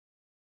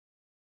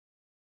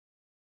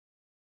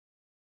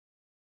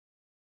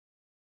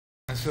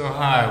So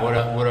hi, what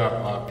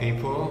up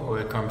people?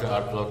 Welcome to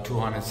Art Blog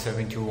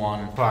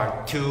 271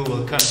 Part 2.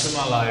 Welcome to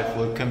my life,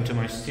 welcome to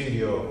my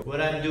studio.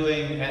 What I'm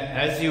doing,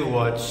 as you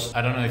watch,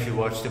 I don't know if you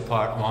watched the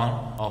Part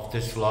 1 of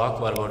this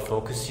vlog, what about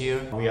focus here?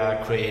 We are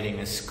creating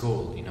a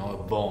school, you know, a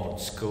bone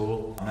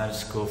school, not a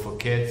school for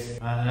kids.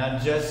 And I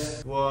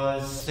just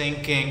was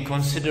thinking,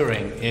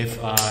 considering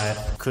if I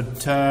could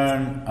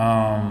turn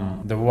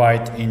the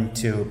white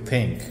into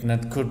pink.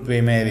 That could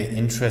be maybe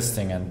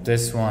interesting, and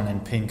this one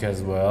in pink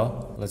as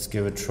well. Let's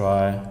give it a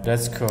try.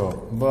 That's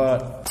cool.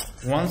 But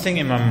one thing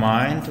in my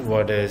mind,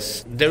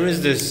 there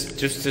is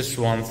this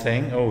one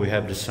thing. Oh, we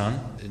have the sun.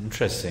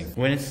 Interesting.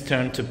 When it's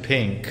turned to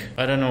pink,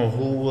 I don't know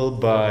who will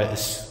buy a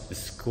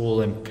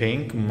school in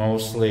pink,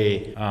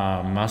 mostly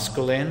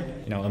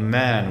masculine. You know, a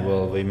man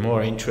will be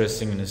more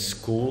interesting in a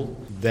school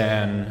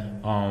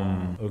than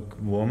a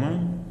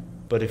woman.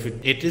 But if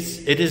it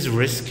is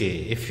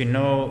risky. If you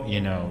know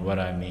what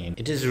I mean.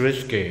 It is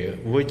risky.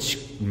 Which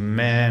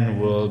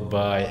man will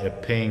buy a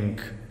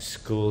pink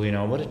school? You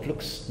know, but it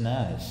looks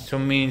nice. So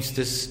means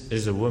this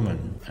is a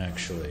woman,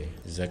 actually.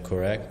 Is that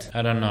correct?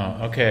 I don't know.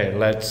 Okay,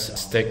 let's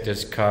stick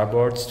these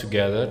cardboards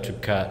together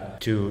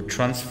to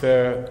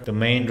transfer the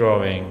main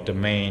drawing, the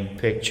main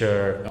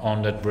picture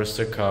on that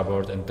Bristol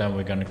cardboard, and then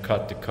we're gonna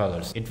cut the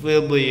colors. It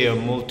will be a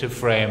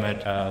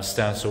multi-framed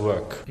stencil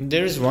work.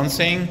 There is one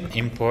thing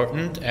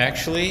important,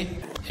 actually.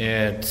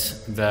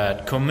 It's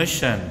that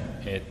commission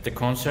at the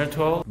concert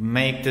hall,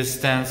 make the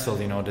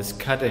stencil, you know, this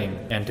cutting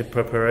and the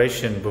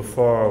preparation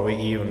before we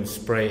even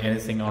spray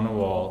anything on the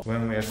wall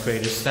when we are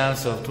creating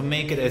stencil, to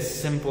make it as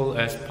simple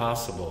as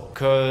possible,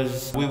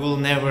 because we will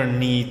never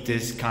need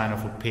this kind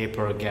of a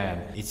paper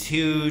again. It's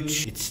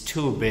huge, it's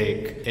too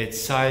big, it's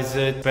sized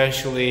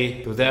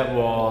especially to that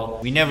wall.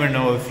 We never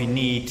know if we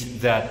need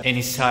that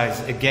any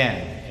size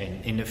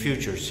again in the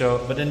future.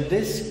 So, but in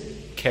this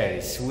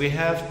case, we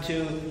have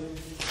to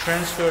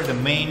transfer the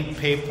main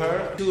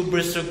paper to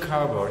Bristol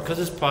cardboard, because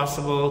it's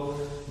possible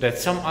that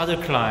some other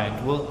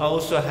client will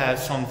also have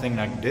something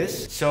like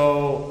this.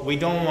 So we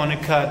don't want to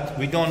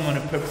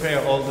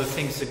prepare all the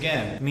things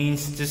again.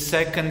 Means the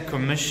second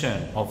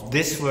commission of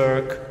this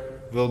work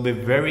will be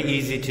very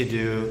easy to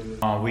do.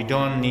 We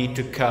don't need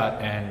to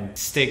cut and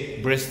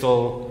stick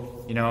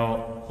Bristol, you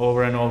know,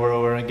 over and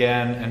over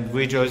again, and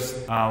we just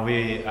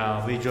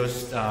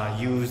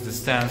use the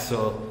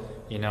stencil.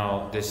 You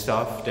know, the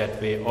stuff that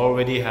we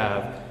already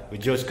have, we're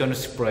just gonna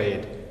spray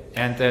it,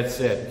 and that's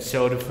it.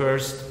 So the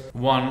first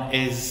one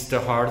is the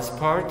hardest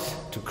part,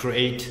 to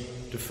create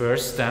the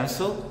first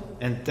stencil,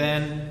 and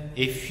then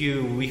if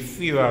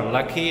you are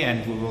lucky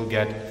and we will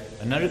get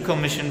another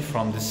commission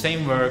from the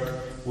same work,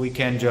 we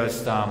can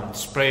just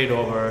spray it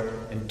over,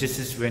 and this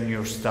is when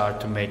you start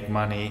to make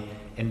money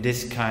in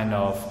this kind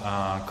of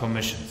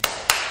commissions.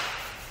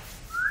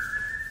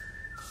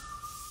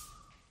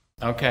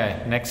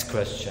 Okay, next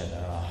question.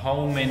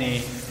 How many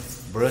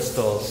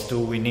Bristols do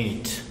we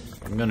need?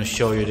 I'm gonna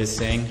show you this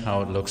thing,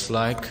 how it looks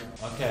like.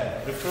 Okay,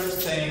 the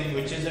first thing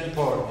which is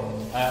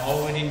important, I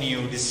already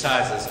knew the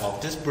sizes of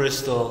this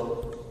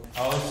Bristol,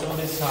 also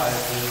the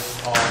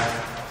sizes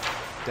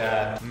of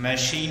the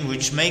machine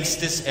which makes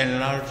this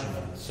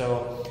enlargement.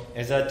 So,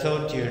 as I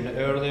told you in the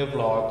earlier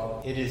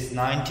vlog, it is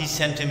 90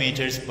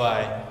 centimeters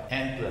by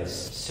N plus.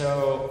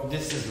 So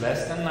this is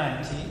less than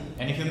 90,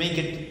 and if you make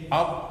it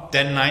up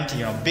than 90,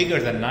 you know, bigger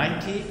than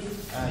 90,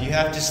 you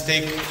have to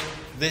stick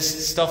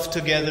this stuff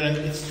together, and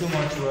it's too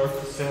much work.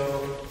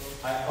 So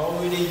I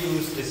already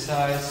used the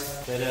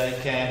size that I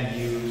can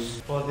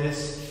use for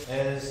this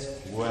as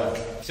well.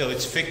 So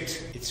it's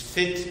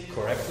fit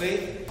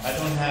correctly. I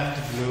don't have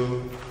to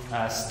glue,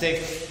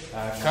 stick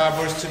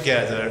cardboards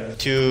together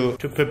to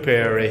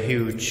prepare a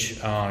huge,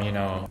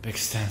 big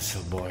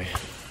stencil, boy.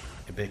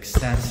 A big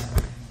stencil.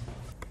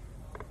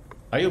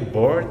 Are you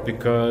bored?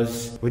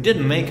 Because we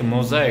didn't make a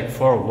mosaic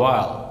for a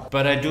while,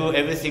 but I do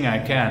everything I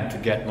can to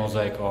get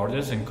mosaic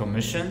orders and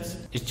commissions.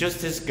 It's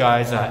just these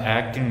guys are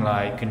acting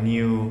like a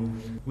new...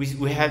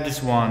 We have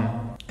this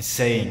one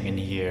saying in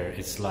here.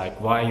 It's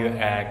like, why you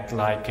act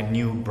like a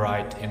new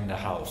bride in the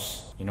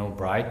house? You know,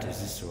 bride,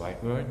 is this the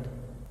right word?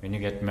 When you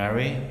get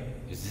married,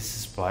 is this a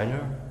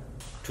spider?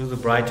 To the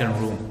bridal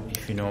room,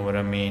 if you know what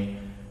I mean.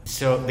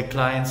 So the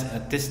clients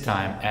at this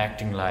time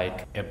acting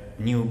like a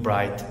new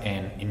bride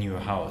in a new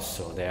house.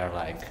 So they are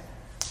like,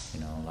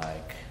 you know,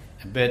 like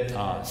a bit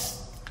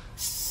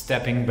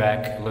stepping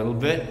back a little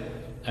bit.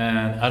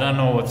 And I don't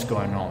know what's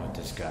going on with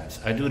these guys.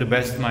 I do the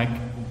best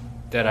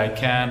that I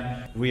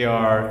can. We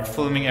are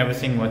filming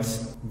everything what's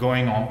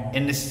going on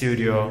in the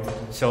studio.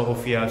 So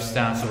if we have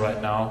stencil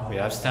right now, we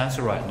have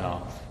stencil right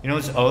now. You know,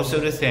 it's also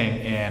the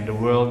thing in the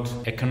world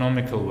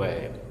economical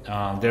way.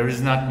 There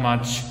is not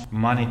much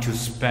money to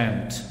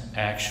spend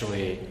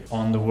actually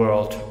on the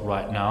world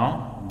right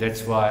now.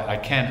 That's why I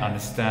can't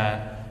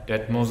understand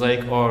that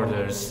mosaic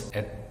orders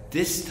at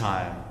this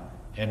time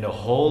in the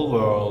whole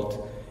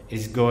world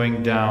is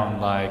going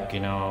down, like, you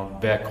know,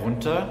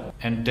 bergunter.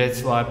 And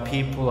that's why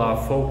people are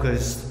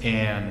focused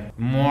in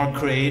more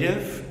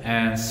creative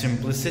and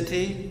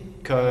simplicity,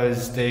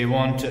 because they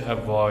want to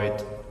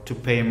avoid to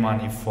pay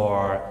money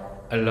for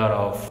a lot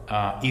of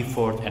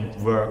effort and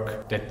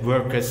work that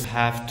workers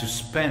have to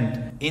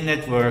spend in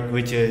that work,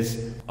 which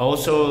is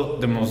also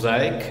the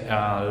mosaic.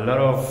 A lot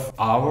of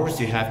hours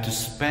you have to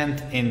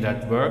spend in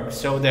that work.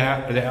 So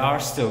there are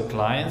still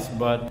clients,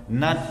 but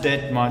not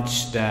that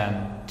much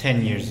than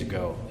 10 years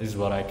ago is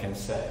what I can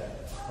say.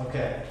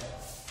 Okay.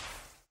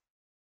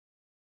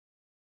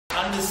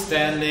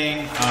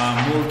 Understanding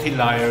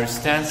multi-layer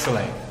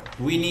stenciling.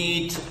 We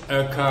need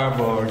a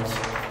cardboard,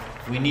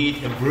 we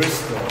need a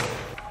Bristol,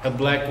 a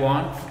black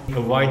one,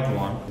 a white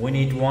one. We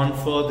need one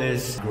for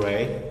this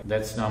gray,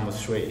 that's number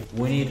 3.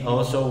 We need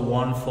also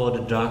one for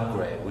the dark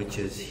gray, which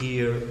is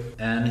here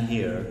and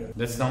here.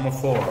 That's number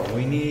 4.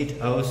 We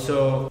need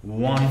also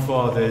one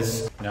for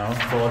this,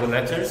 for the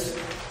letters.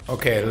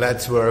 Okay,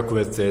 let's work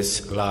with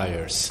these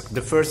layers.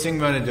 The first thing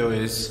we're going to do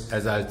is,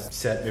 as I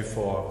said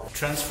before,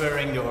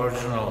 transferring the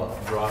original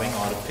drawing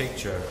or the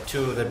picture to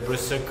the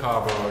Bristol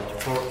cardboard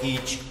for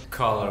each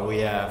color we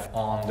have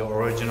on the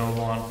original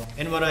one.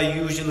 And what I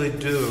usually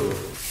do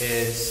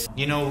is,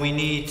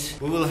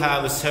 we will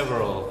have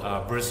several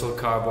Bristol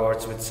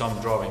cardboards with some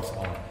drawings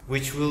on,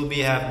 which will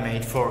be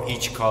made for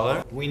each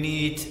color. We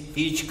need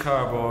each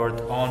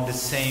cardboard on the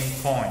same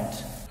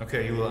point.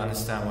 Okay, you will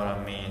understand what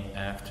I mean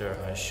after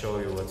I show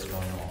you what's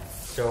going on.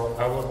 So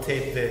I will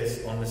tape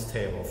this on this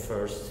table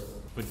first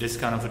with this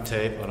kind of a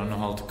tape. I don't know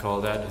how to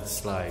call that.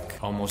 It's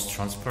like almost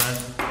transparent.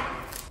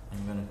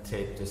 I'm gonna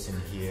tape this in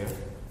here.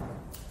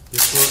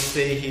 This will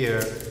stay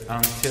here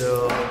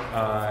until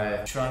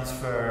I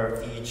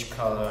transfer each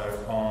color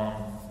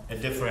on a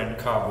different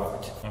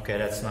cardboard. Okay,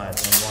 that's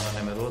nice. And one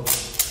in the middle.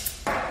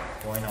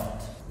 Why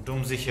not?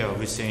 Dumm sicher,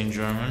 we say in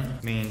German,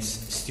 means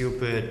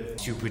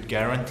stupid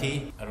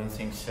guarantee. I don't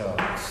think so.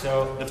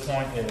 So the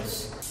point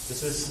is,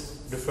 this is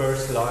the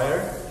first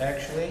layer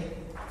actually,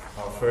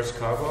 our first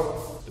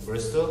cardboard, the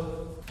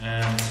Bristol,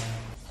 and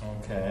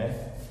okay,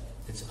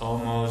 it's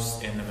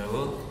almost in the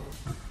middle.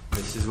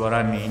 This is what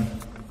I mean.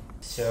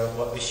 So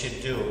what we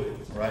should do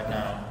right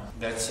now,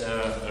 that's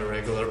a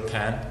regular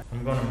pen.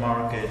 I'm gonna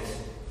mark it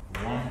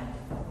 1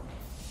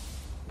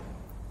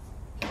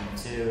 and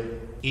 2.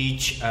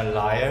 Each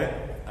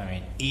layer,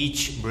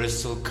 each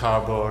Bristol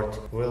cardboard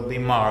will be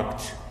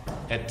marked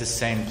at the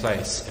same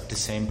place, at the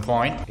same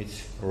point.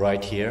 It's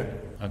right here,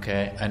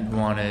 okay, and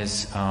one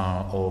is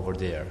over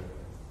there.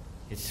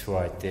 It's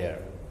right there.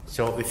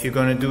 So if you're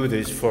gonna do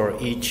this for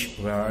each,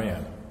 where are you?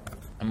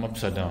 I'm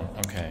upside down,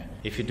 okay.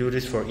 If you do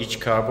this for each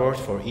cardboard,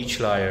 for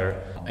each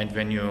layer, and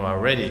when you are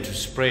ready to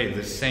spray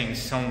this thing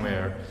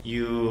somewhere,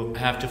 you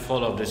have to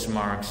follow these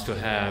marks to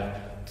have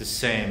the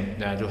same,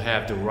 to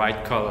have the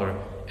right color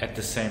at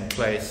the same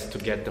place to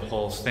get the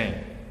whole thing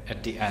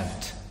at the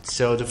end.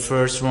 So the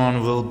first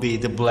one will be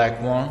the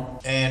black one.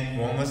 And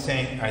one more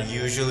thing, I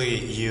usually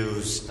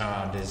use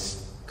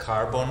this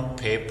carbon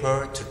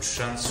paper to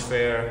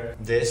transfer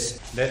this.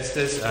 That's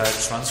this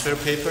transfer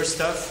paper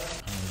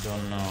stuff. I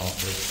don't know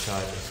which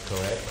side is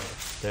correct.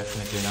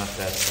 Definitely not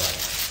that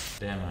side.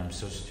 Damn, I'm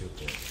so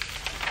stupid.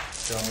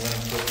 So I'm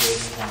gonna put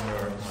this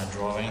under my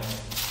drawing.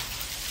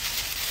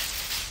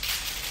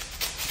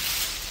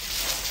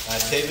 I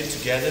taped it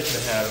together to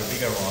have a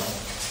bigger one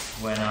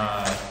when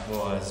I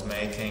was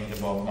making the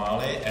Bob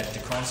Marley at the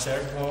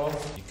concert hall.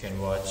 You can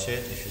watch it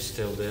if you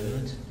still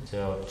didn't.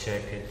 So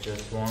check it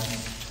just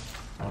once.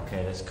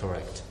 Okay, that's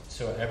correct.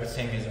 So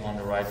everything is on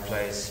the right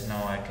place.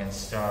 Now I can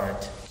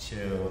start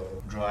to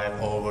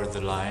drive over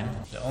the line.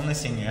 The only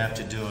thing you have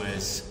to do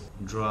is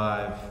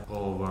drive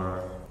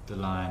over the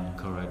line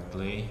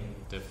correctly.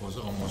 That was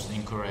almost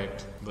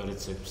incorrect, but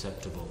it's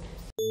acceptable.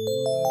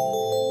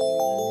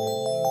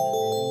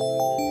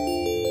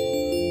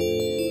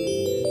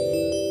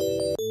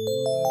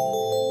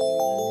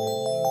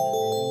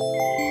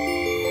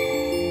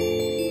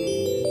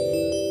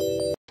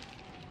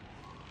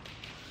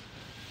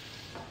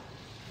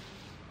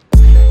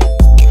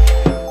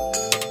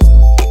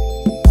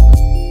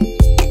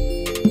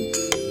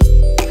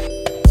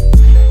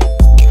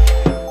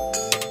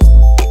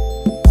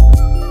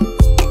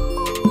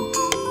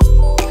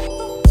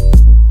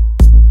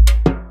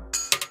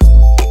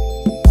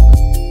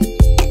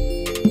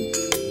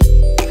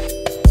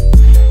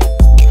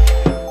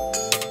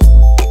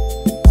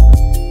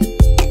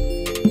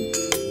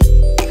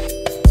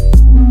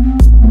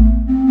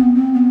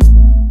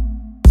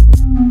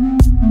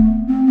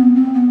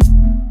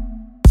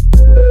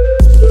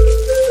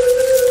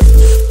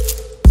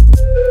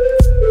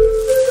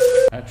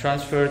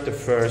 Transferred the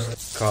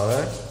first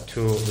color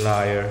to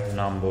layer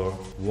number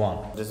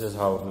 1. This is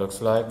how it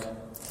looks like.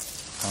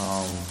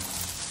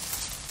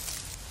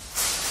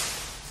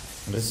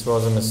 This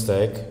was a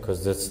mistake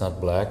because that's not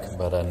black,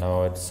 but I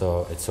know it,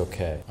 so it's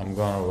okay. I'm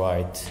gonna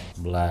write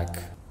black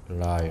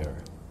layer.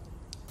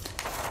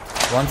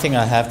 One thing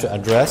I have to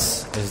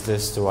address is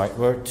this the right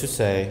word to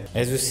say.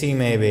 As you see,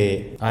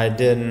 maybe I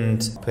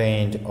didn't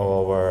paint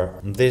over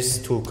these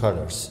 2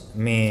 colors.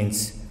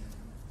 Means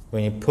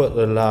when you put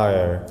the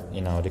layer,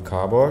 the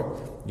cardboard,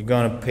 you're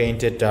gonna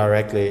paint it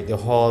directly, the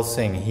whole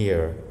thing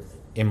here,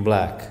 in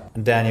black.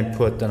 And then you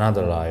put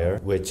another layer,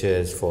 which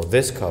is for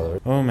this color.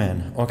 Oh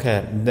man,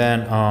 okay.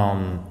 Then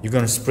you're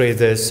gonna spray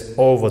this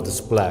over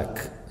this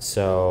black,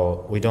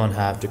 so we don't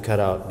have to cut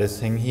out this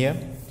thing here.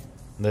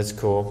 That's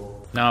cool.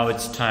 Now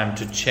it's time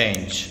to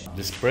change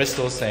this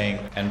Bristol thing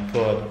and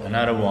put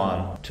another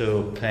one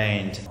to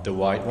paint the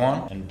white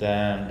one, and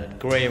then the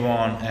gray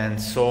one,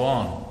 and so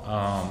on.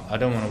 I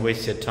don't want to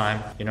waste your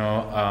time, you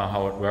know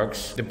how it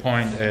works. The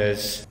point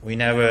is, we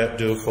never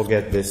do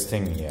forget this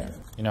thing here.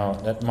 You know,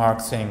 that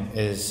mark thing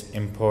is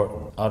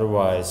important.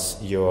 Otherwise,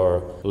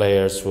 your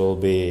layers will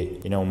be,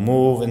 you know,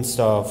 move and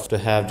stuff. To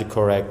have the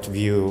correct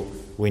view,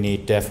 we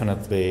need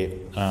definitely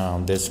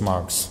these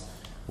marks,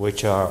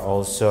 which are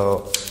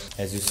also,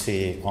 as you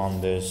see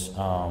on this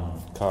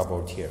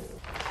cardboard here.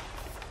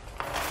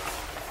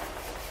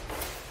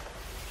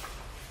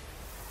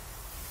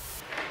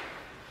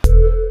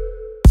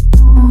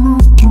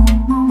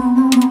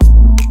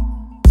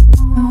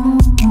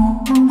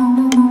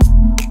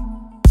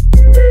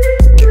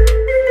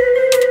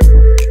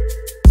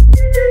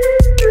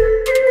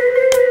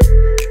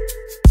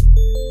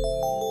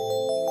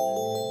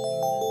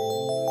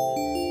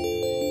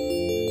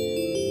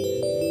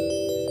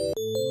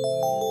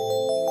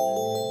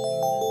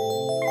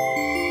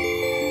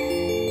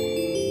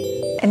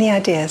 Any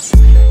ideas?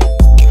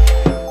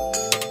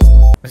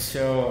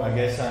 So I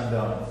guess I'm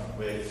done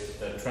with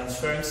the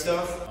transferring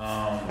stuff.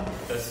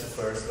 That's the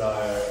first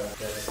layer.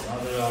 That's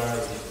another layer,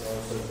 which is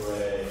also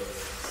gray.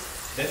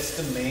 That's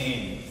the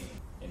main,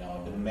 you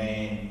know, the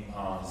main.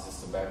 Is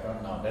this the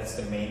background? No, that's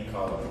the main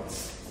color.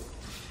 It's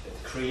the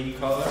cream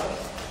color.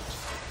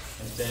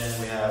 And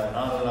then we have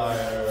another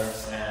layer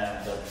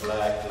and the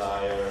black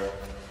layer,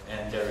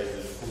 and there is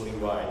the fully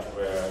white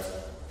where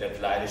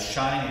that light is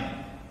shining.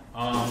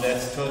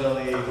 That's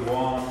totally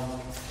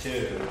 1,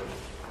 2,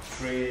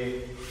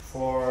 3,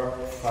 4,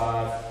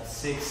 5,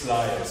 6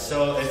 layers.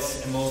 So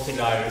it's a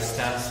multi-layer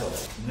stencil.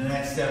 The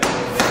next step will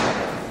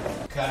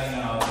be cutting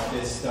out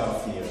this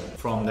stuff here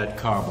from that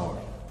cardboard,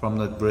 from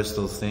that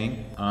Bristol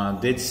thing.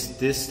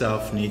 This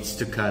stuff needs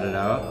to cut it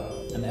out,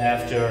 and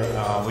after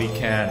we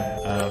can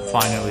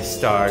finally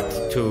start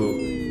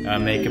to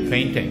make a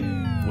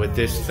painting with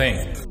this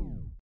thing.